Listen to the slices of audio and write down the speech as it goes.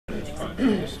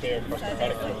Just stare across the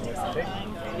paddock.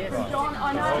 John,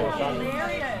 I know.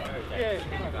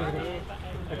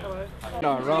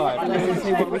 No, right. Let's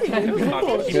see what we can do.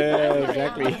 Yeah,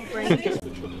 exactly.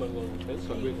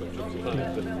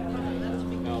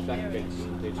 Our back against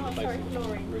the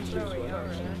facing roots this way.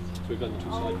 So we've done the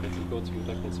two side bits, we've gone through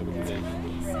that one so we can then.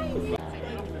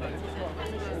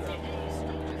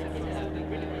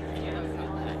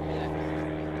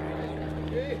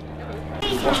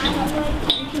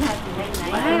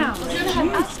 Wow.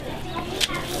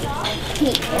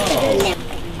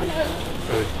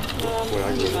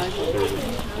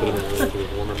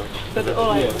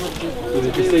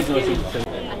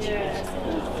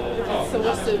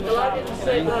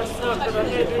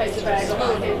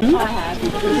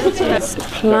 It's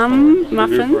plum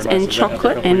muffins and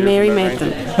chocolate, and Mary made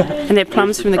them. And they're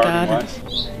plums from the garden.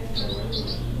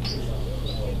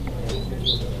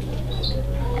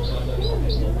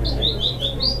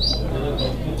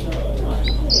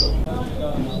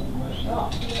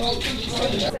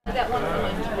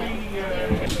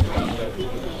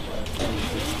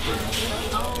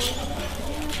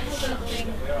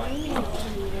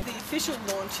 The official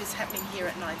launch is happening here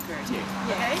at 9:30.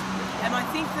 Okay, and I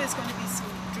think there's going to be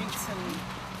some drinks and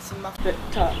some muffins. But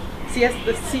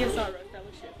the CSIRO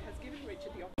Fellowship has given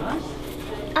Richard the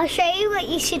opportunity. I'll show you what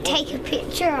you should take a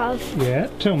picture of. Yeah,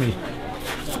 tell me.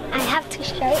 I have to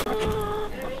show you.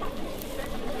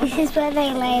 This is where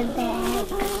they lay their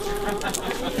eggs.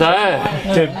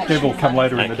 Deb will come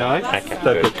later in the day.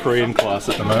 They've got Korean class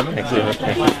at the moment.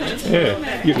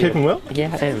 Yeah, you're keeping well?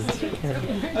 Yeah, I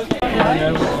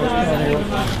am.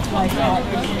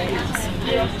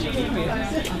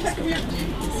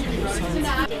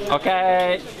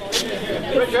 Okay.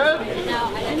 Richard?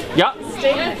 Yeah.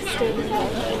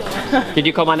 Did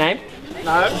you call my name?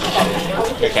 No.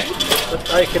 Okay. But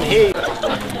they can hear.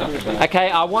 Okay,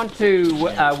 I want to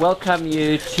welcome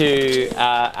you to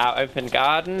our open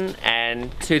garden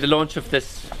and to the launch of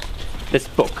this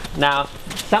book. Now,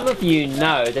 some of you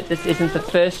know that this isn't the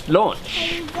first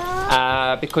launch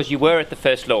because you were at the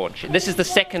first launch. This is the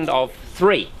second of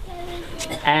 3.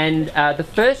 And the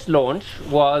first launch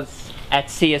was at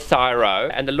CSIRO,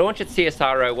 and the launch at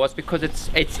CSIRO was because it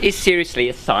is seriously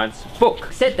a science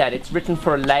book. Said that it's written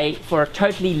for a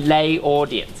totally lay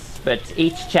audience, but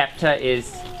each chapter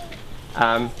is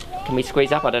can we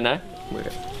squeeze up? I don't know.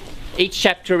 Each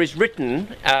chapter is written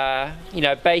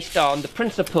based on the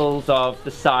principles of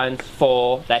the science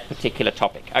for that particular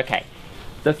topic. Okay,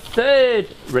 the third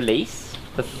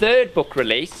book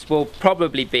release will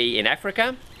probably be in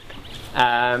Africa.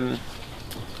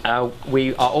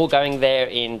 We are all going there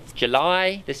in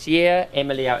July this year.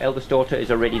 Emily, our eldest daughter, is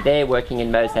already there working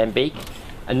in Mozambique.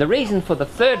 And the reason for the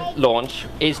third launch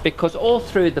is because all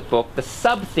through the book, the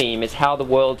sub-theme is how the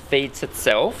world feeds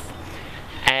itself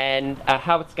and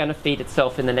how it's going to feed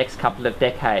itself in the next couple of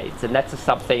decades. And that's a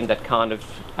sub-theme that kind of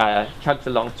chugs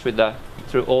along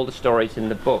through all the stories in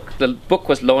the book. The book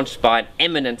was launched by an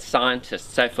eminent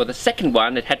scientist. So for the second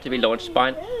one, it had to be launched by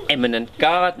an eminent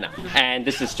gardener. And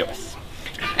this is Joyce.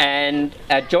 And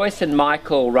Joyce and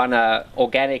Michael run a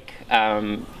organic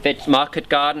veg market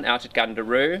garden out at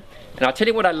Gundaroo. And I'll tell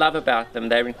you what I love about them.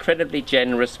 They're incredibly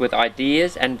generous with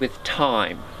ideas and with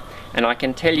time. And I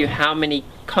can tell you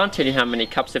can't tell you how many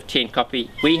cups of tea and coffee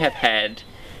we have had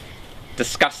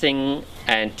discussing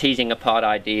and teasing apart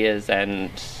ideas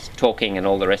and talking and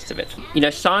all the rest of it. You know,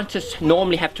 scientists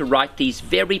normally have to write these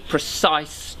very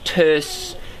precise,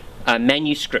 terse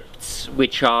manuscripts,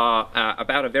 which are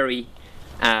about a very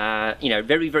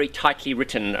very, very tightly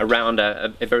written around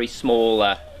a very small,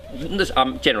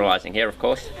 I'm generalizing here, of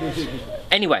course.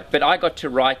 Anyway, but I got to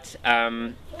write,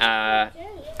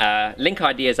 link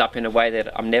ideas up in a way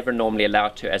that I'm never normally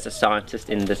allowed to as a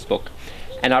scientist in this book.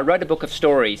 And I wrote a book of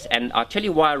stories, and I'll tell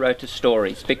you why I wrote the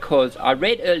stories, because I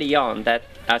read early on that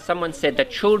someone said that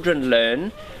children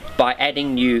learn by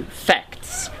adding new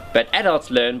facts, but adults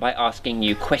learn by asking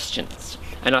new questions.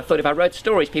 And I thought if I wrote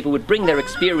stories, people would bring their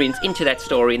experience into that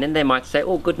story, and then they might say,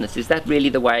 oh goodness, is that really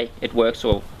the way it works,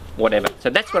 or whatever. So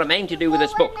that's what I'm aiming to do with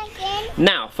this book.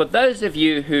 Now, for those of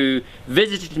you who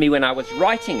visited me when I was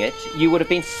writing it, you would have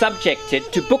been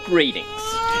subjected to book readings.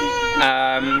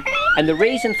 And the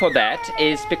reason for that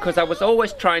is because I was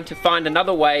always trying to find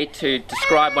another way to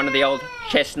describe one of the old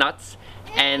chestnuts,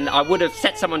 and I would have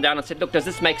sat someone down and said, look, does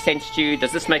this make sense to you?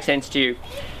 Does this make sense to you?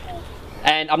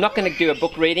 And I'm not going to do a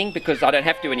book reading because I don't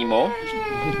have to anymore.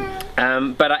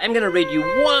 But I am going to read you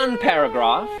one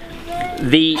paragraph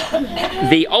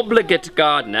The obligate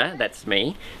gardener, that's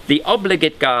me, the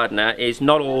obligate gardener is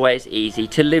not always easy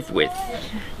to live with.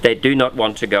 They do not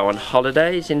want to go on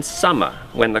holidays in summer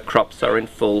when the crops are in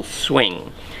full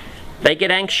swing. They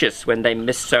get anxious when they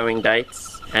miss sowing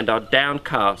dates and are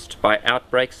downcast by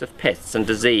outbreaks of pests and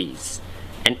disease,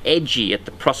 and edgy at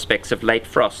the prospects of late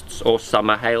frosts or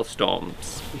summer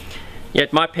hailstorms.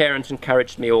 Yet my parents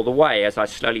encouraged me all the way as I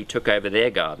slowly took over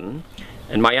their garden,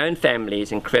 and my own family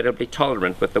is incredibly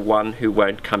tolerant with the one who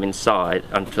won't come inside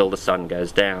until the sun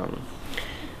goes down.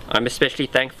 I'm especially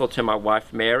thankful to my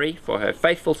wife Mary for her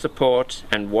faithful support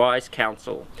and wise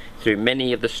counsel through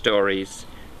many of the stories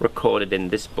recorded in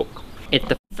this book. At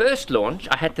the first launch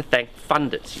I had to thank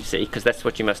funders, you see, because that's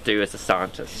what you must do as a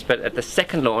scientist. But at the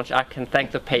second launch I can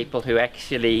thank the people who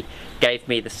actually gave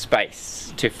me the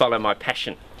space to follow my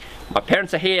passion. My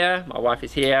parents are here, my wife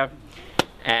is here,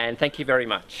 and thank you very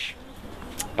much.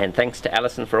 And thanks to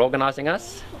Alison for organising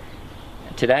us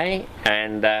today,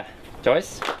 and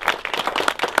Joyce.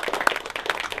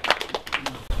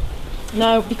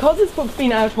 Now, because this book's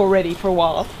been out already for a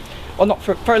while, or not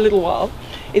for a little while,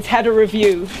 it's had a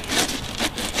review.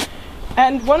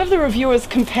 And one of the reviewers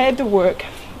compared the work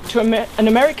to an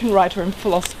American writer and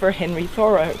philosopher, Henry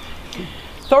Thoreau.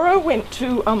 Thoreau went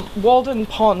to Walden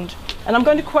Pond, and I'm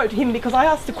going to quote him because I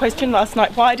asked the question last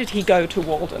night, why did he go to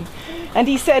Walden? And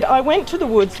he said, "I went to the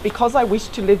woods because I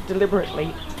wished to live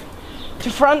deliberately, to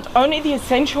front only the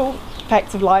essential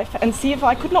facts of life and see if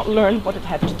I could not learn what it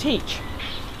had to teach,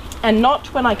 and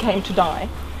not, when I came to die,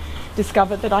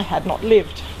 discover that I had not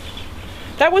lived."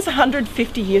 That was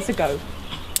 150 years ago.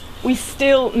 We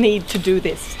still need to do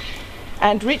this.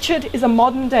 And Richard is a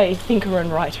modern day thinker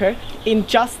and writer in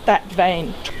just that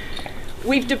vein.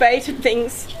 We've debated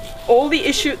things, all the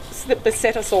issues that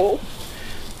beset us all.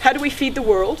 How do we feed the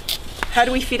world? How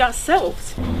do we feed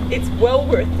ourselves? It's well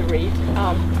worth the read.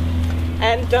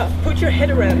 And put your head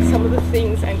around some of the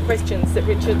things and questions that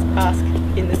Richard asked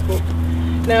in this book.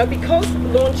 Now, because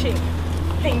launching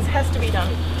things has to be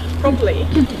done properly.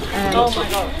 Oh my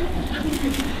God.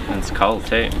 It's cold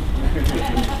too.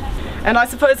 And I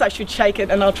suppose I should shake it,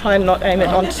 and I'll try and not aim it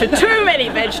onto too many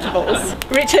vegetables.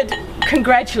 Richard,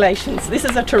 congratulations. This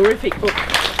is a terrific book.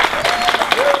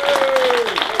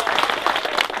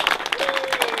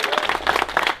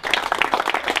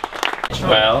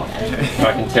 Well,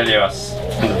 I can tell you,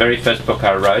 in the very first book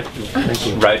I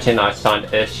wrote in, I signed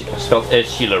spelled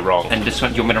Ursula wrong. And this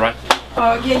one, do you want me to write?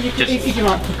 Oh yeah, you can, if you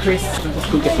like, for Chris.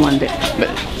 We'll get one bit.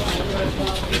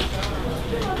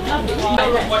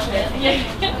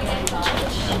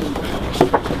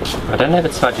 I don't know if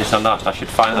it's smudges or not. I should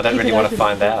find. I don't really want to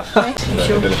find out.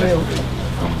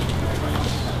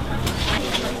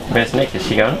 Where's Nick? Is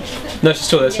she gone? No, she's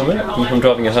still there somewhere. I'm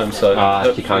driving her home, so...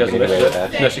 she can't get anywhere with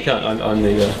that. No, she can't. I'm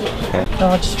the...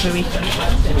 Oh, just really.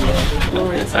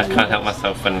 I can't help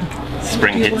myself when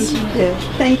spring hits. Yeah,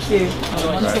 thank you.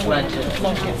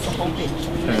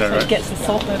 It gets the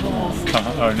salt level off.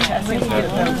 Oh,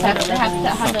 Have to have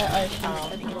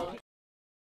the